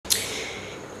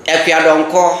Akuah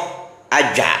Donkoh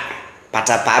adwa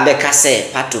patapa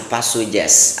bekase patupa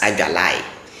soldiers adwalai.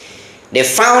 The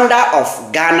founder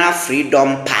of Ghana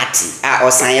Freedom Party,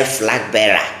 Osanye flag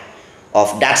bearer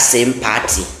of that same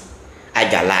party,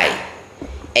 adwalai.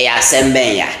 Eya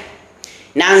sembenya.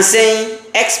 Nansen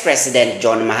ex-president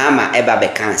John Mahama eba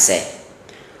bekan se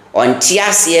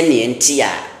ontiase ne ntia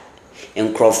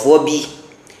nkrofo bi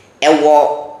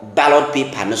ewo ballot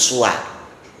paper no so a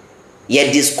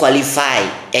ye disqualify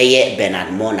eye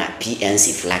Bernard Mona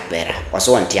PNC flag bearer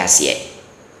oso ontiase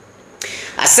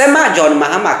asema John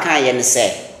Mahama kan ye ne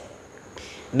se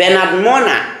Bernard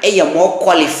Mona eye more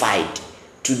qualified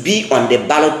to be on the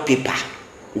ballot paper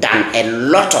than a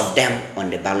lot of them on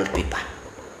the ballot paper.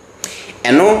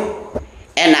 Eno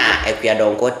ena Akuah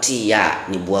Donkoh ti ya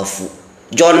ni buafu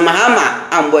John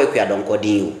Mahama ambo Akuah Donkoh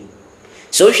din.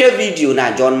 So share video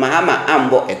na John Mahama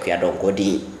ambo Akuah Donkoh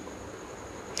din.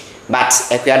 But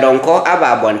Akuah Donkoh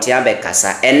aba bonti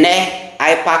abekasa ene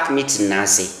IPAC meeting na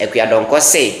se Akuah Donkoh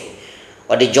say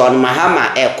or the John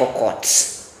Mahama e court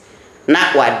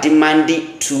na wa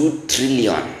demandi 2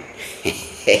 trillion.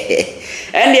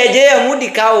 And ye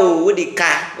mudika o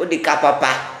udika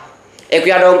papa.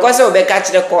 Akuah Donkoh se obeka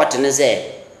chire court ne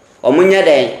se omunya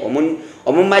den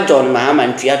omuma John Mahama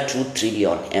ntua 2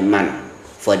 trillion a man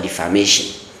for defamation.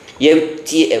 Ye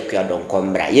tie Akuah Donkoh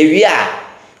mbra ye wi a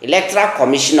Electoral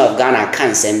Commission of Ghana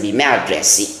can send be me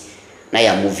address na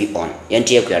ya move on ye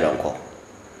tie Akuah Donkoh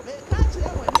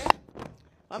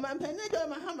Omampeni John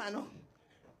Mahama no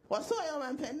waso ya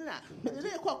omampeni na me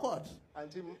dey court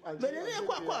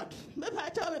me pa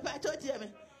cho tie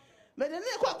me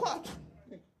dey court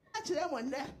achire mo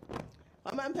nne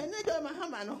omampeni John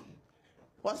Mahama no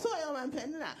waso ya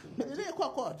omampeni na me dey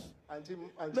court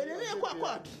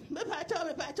me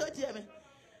pa cho tie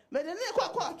me dey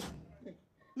court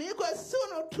me ko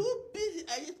suno 2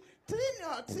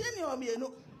 billion trillion mienu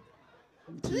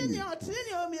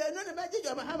ne ba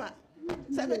John Mahama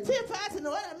 17 party no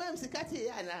wala mam sikati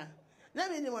ya na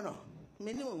minimum no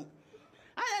minimum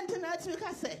I antina tu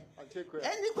ka say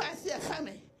eni kwase e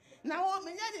fame na wo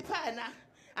menya ni pa na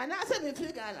ana se me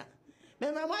fi Ghana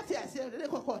me ma mati ase de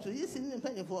kokoto yi sin ni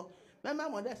mpanifo me ma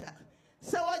mo data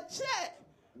se wo che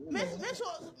me so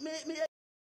me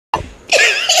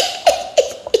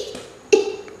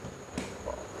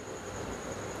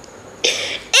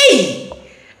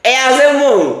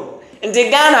azemu nti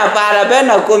Ghana para be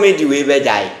na comedy we be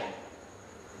jai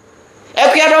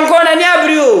Akuah Donkoh na ni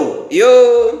abri o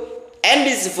yo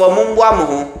NDC for mumbwa mo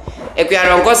ho Akuah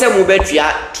Donkoh se mu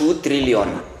betua 2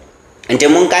 trillion nti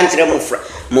mun kan kire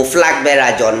mu flag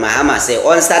bearer John Mahama se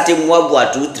on start mu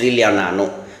abua 2 trillion ano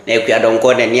na Akuah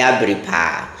Donkoh na ni abri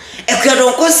pa Akuah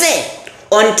Donkoh se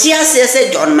on tia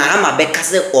se John Mahama be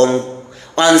kase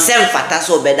on sem fata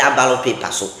so be da ballot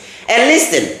paper so and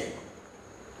listen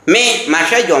me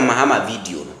masha John Mahama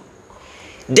video no.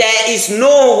 There is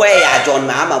no way John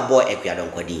Mahama boy Akuah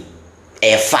Donkoh din.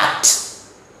 A fact.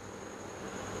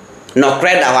 No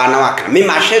credit na waka. Me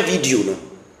masha video no.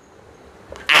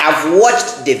 I have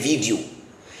watched the video.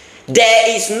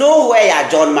 There is no way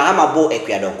John Mahama boy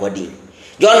Akuah Donkoh din.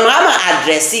 John Mahama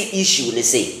addressing issue ne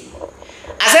say.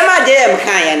 Asema JM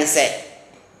kan ya ne say.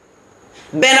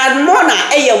 Bernard Mona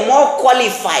is more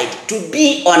qualified to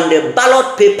be on the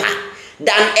ballot paper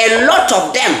than a lot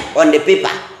of them on the paper.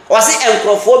 Or say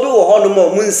encrophobia or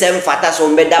honomo munsem fata so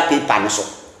mbeda paper so.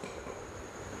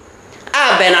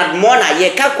 Bernard Mona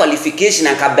ye ka qualification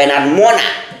and ka Bernard Mona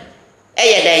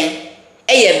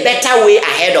a better way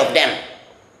ahead of them.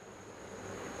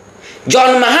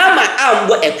 John Mahama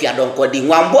ambo Akuah Donkoh di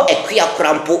wambo Akuah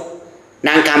krampo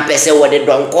na nkampese wode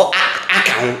Donkoh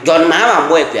account. John Mahama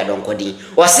ambo Akuah Donkoh di.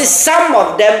 Or say some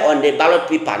of them on the ballot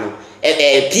paper no.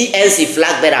 PNC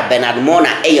flag bearer Bernard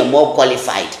Mona is more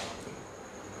qualified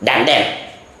than them.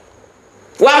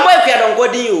 One boy Akuah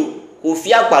Donkoh di you,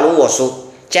 Ufia Kwalu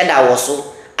waso, Cheda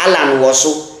waso, Alan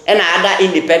waso, and other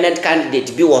independent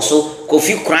candidate be waso,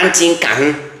 Kofi Kranting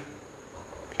Kahun,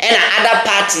 and other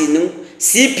party no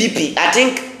CPP. I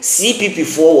think CPP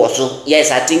 4 waso. Yes,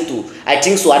 I think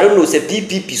so. I don't know. Say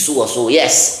PPP so waso.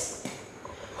 Yes.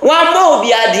 One more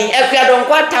be adding Akuah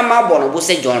Donkoh tamabon bo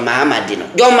se John Mahama dino.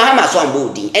 John Mahama so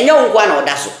ambo din. Enye unkwa na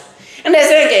odaso. And they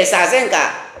say ke sa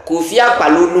senka Kofia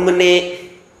Kwalu numne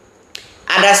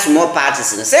other small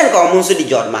parties. Senka omunso di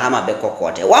John Mahama be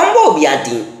kokote. One more be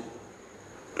adding.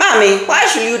 Mommy, why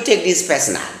should you take this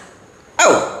personal?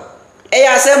 Oh,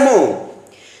 eya se mo.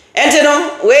 Enti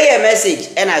no we a message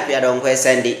and Akuah Donkoh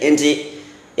send it. Enti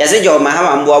yase John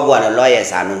Mahama mbo na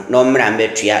lawyers anu no mra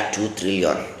mbetua 2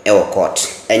 trillion ewo court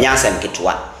enya asem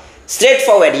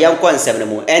straightforward yan konsem no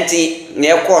mu enti na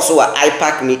e course wa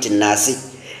IPAC meeting na si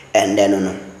and then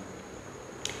no.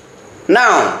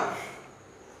 Now,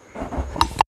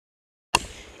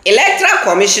 Electoral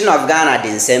Commission of Ghana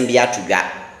din sembia to ga.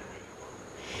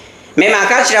 Me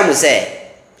makachira mu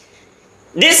say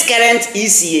this current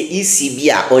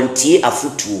ECB on tie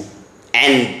afutu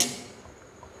and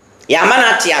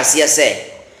yamana tie ase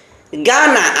say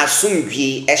Ghana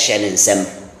asumdwe ehye ne nsem.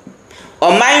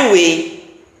 Oman we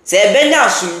se benya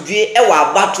asumdwe e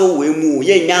wa bato we mu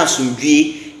ye nya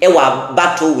asumdwe e wa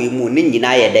bato we mu ne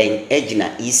nyina ye den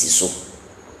agina isi so.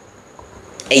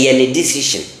 Eye ne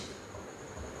decision.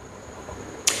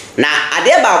 Na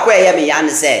ade ba kwa ye me ya ne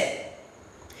say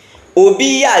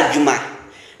obi ya adwuma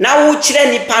na wo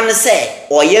kire nipa ne say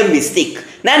oye mistake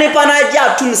na nipa na agi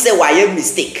atum say waye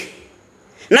mistake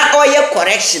na oye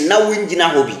correction na wo ngina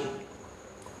hobi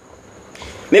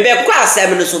me be kwa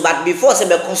asem no so but before say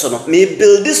be koso no me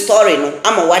build this story no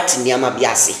ama what niama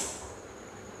biase.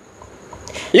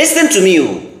 Listen to me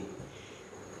o.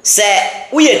 Say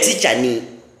we a teacher ni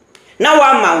na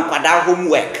wa ma nkwada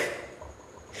homework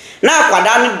na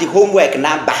kwada no the homework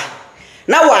na ba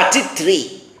na wa ati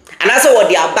 3 and as what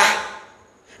the aba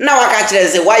na waka kire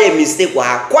say why a mistake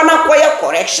wa kwana koye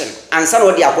correction and san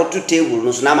what the akoto table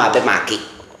no so na ma be mark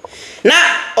na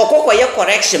okokoye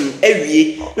correction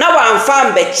awie na wa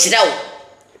amfam be kirew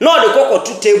no the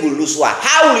kokoto table no so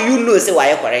how will you know say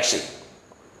why correction?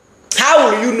 How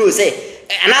will you know say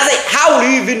and I say how will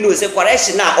you even know say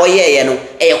correction na oye no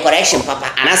e correction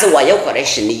papa and I say why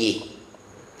correction ye?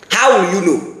 How will you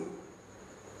know?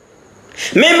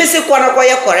 Me say kwana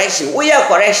koye correction we ya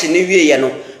correction ni wie ye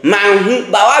no manhu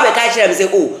ba wa be ka kire me say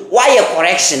oh why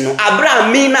correction no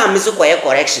Abraham me na me say koye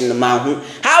correction no manhu.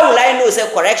 How will I know say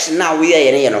correction na we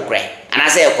ye no correct and I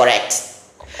say correct?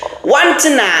 One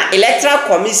thing na electoral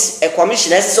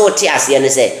commission say so ti ase ne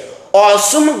say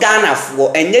osum Ghana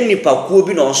fo enye nipa kuo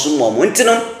bi na osum mo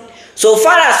ntino so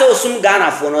far as osum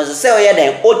Ghana fo no say oye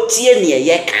den otie ne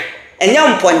ye ka enye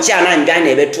mponche ana ndwan na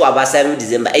ebetu aba 7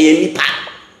 December eye nipa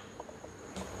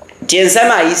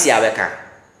Jensama isi abeka.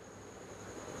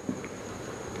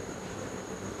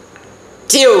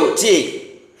 Ti.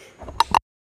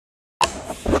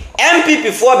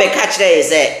 MPP for be catch there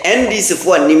is NDC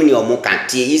for nimni omuka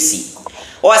ti isi.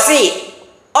 Or say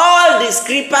all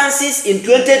discrepancies in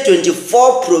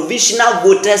 2024 provisional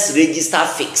voters register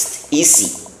fixed.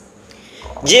 Isi.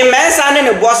 Mensah and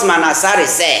the boss man Asari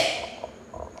say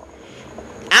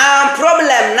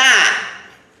problem na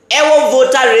ewo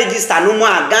voter register no mo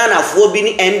Ghana fo bi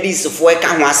ni NDC fo e ka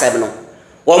ho asem no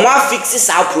wo mo fix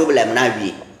sa problem na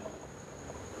wie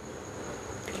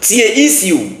tie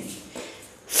issue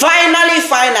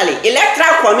finally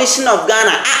Electoral Commission of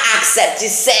Ghana accept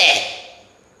say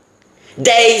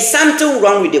there is something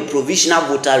wrong with the provisional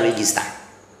voter register.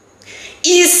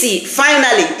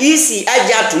 Finally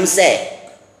ajatum say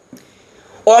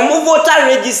o mo voter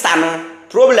register no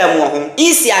problem wo ho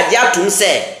ajatum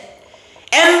say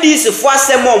NDC for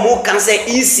some more can say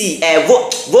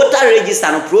voter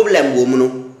register no problem wo mu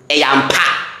no e yampa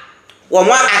wo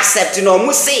mo accept no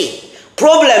mo say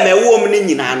problem e wo mu ni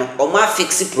nyina no o mo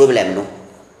fix problem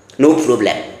no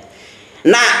problem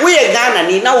na we Ghana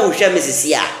ni na wo hwe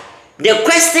mesisi a the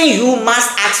question you must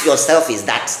ask yourself is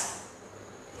that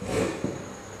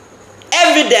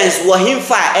evidence wo him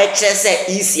fa say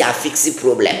a fix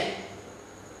problem.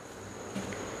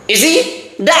 You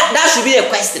see that should be a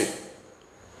question.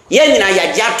 Yenina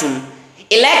yajatum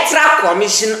Electoral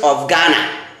Commission of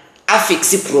Ghana a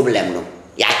fix problem no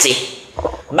yate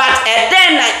but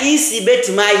then na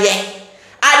betuma ye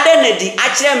adena di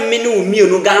akire menu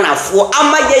mienu Ghana fo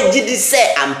ama ye gidi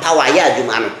se empower ya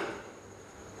adwuma no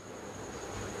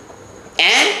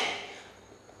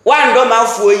wan do ma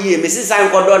fo yie mesisa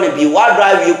nkodo no bi wa do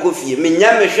awie kofie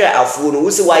menya mehwe afo no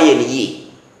wusi wa ye ne yie.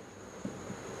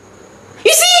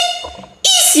 You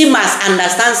see must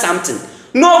understand something.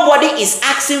 Nobody is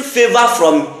asking favor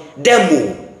from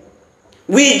them.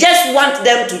 We just want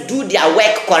them to do their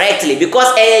work correctly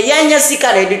because yanya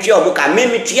sika na editwe omuka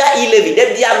memetua 11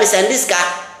 de bia me send this car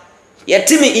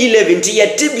yetimi 11 ti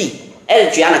yetibi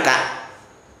editwe anaka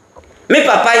me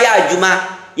papa ya adwuma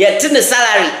yetini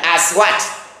salary as what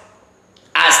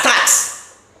as tax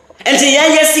and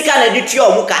yanya sika na editwe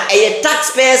omuka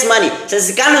taxpayers money se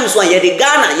sika no so ye de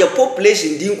Ghana your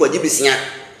population din kwaji bisia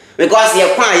because ye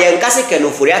kwa ye nkase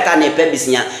kenofori ata na epe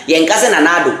bisia ye nkase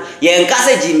nanado ye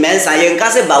nkase Mensah ye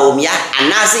nkase baomia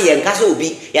anase ye nkase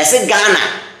obi ye se Ghana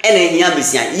ene hia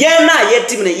bisia ye na ye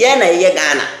tim ne ye na ye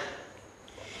Ghana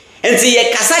enti ye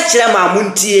kasa kire ma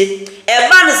muntie e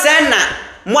ba ne sen na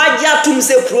mo agya tum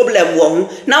se problem wo ho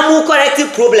na mo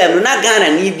correct problem na Ghana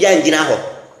ni bia ngina ho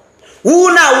wu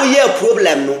na wo ye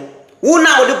problem no Who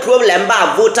now the problem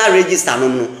ba voter register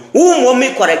no. Who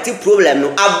mommy corrective problem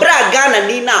no. Abra Ghana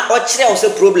ni na ochre o se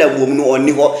problem wo no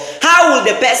oni ho. How will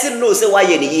the person know say why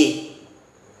ye?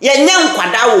 Ye nya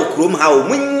nkwada wo krom ha o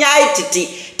munyai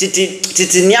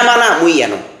titi niama na mo ye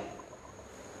no.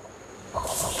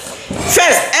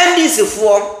 First, NDC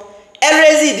for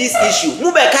erase this issue.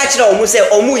 Mu be catch omu say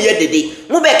omu ye dede.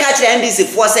 Mu be catch NDC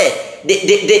for say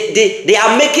they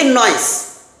are making noise.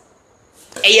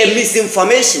 A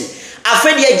misinformation.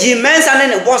 Afraid ye Mensah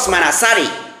and boss man Asari.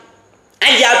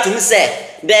 And you have to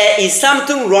say there is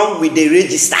something wrong with the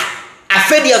register.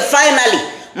 Afraid ye finally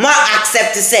more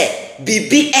accept to say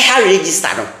BB register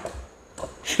no.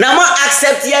 Now more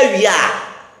accept here we are.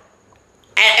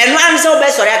 And one so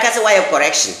best sorry I can say why a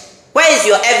correction. Where is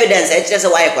your evidence? Just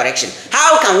why a correction?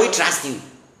 How can we trust you?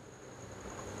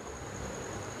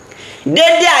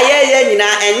 Dede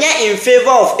aye in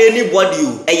favor of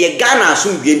anybody. Eye Ghana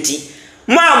sumbienti.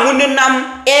 Ma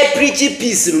munenam e preach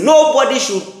peace. Nobody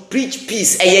should preach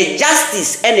peace. Eye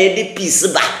justice and the peace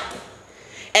ba.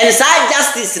 And sa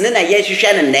justice na ye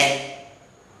hwehwe ne.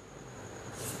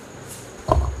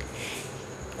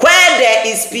 Where there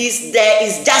is peace, there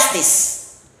is justice.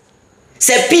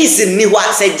 Say peace in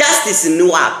niwa, say justice in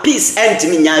niwa, peace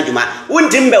ntimi nya adwuma.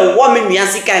 Wontim be wo me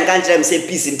nuase kan kan kire me say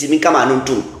peace ntimi kama no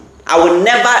ntum. I will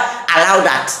never allow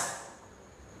that.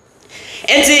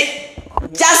 And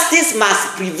justice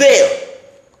must prevail.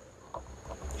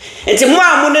 And mo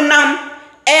amunenam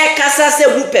e kasa say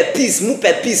mu pe peace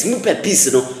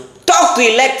no. Talk to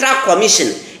electoral commission.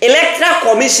 Electoral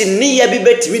commission ni ya bi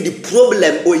betimi the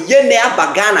problem oye ne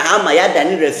abagana ama ya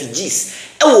dani refugees.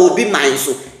 Will be mine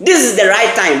so. This is the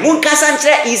right time.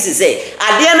 Munkasantre is say,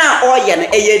 Adiana oyen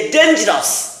a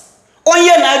dangerous.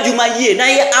 Oyen aduma ye na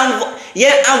ye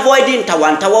avoiding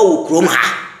tawantawa ukroma.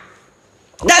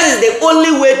 That is the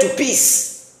only way to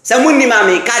peace. Samuni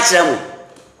mame catch them.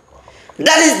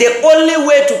 That is the only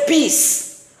way to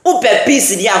peace. Upe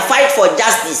peace dia fight for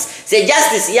justice. Say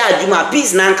justice ya aduma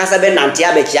peace na nkasabe na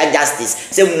ntiabe chia justice.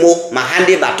 Say mo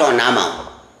mahande baton nama.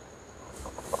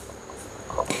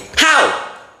 How?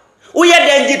 Who ya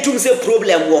denji tum say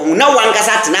problem wo na wan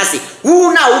kasa tenase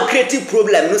who na who create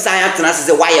problem no say tenase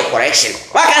say why a correction.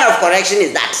 What kind of correction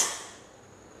is that?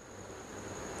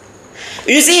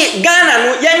 You see Ghana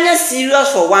no yanya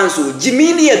serious for once so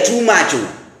Jimini too much.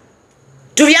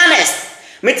 To be honest,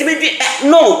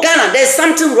 no Ghana there's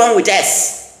something wrong with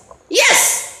us.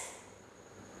 Yes.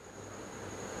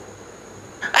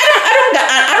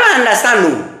 I don't understand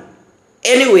no.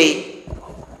 Anyway,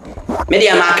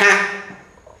 media maka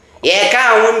ye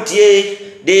ka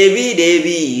wontie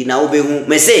Devi na obehu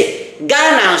me say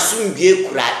Ghana sumbie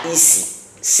kura isi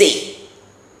say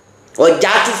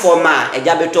ojatu forma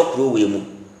ejabeto kuro we mu.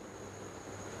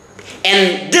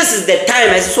 And this is the time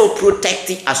as so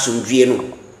protecting asumdue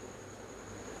no.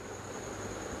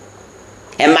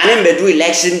 And manim be do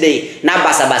election day na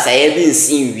basa ye bi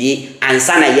nsin wie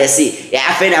ansa na ye say e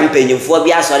afa na mpanyimfo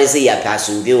bi asori say ya pa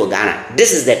asumdue wo Ghana.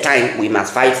 This is the time we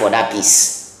must fight for that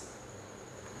peace.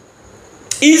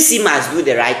 Easy must do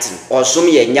the right thing or some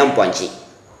ye nyamponchi.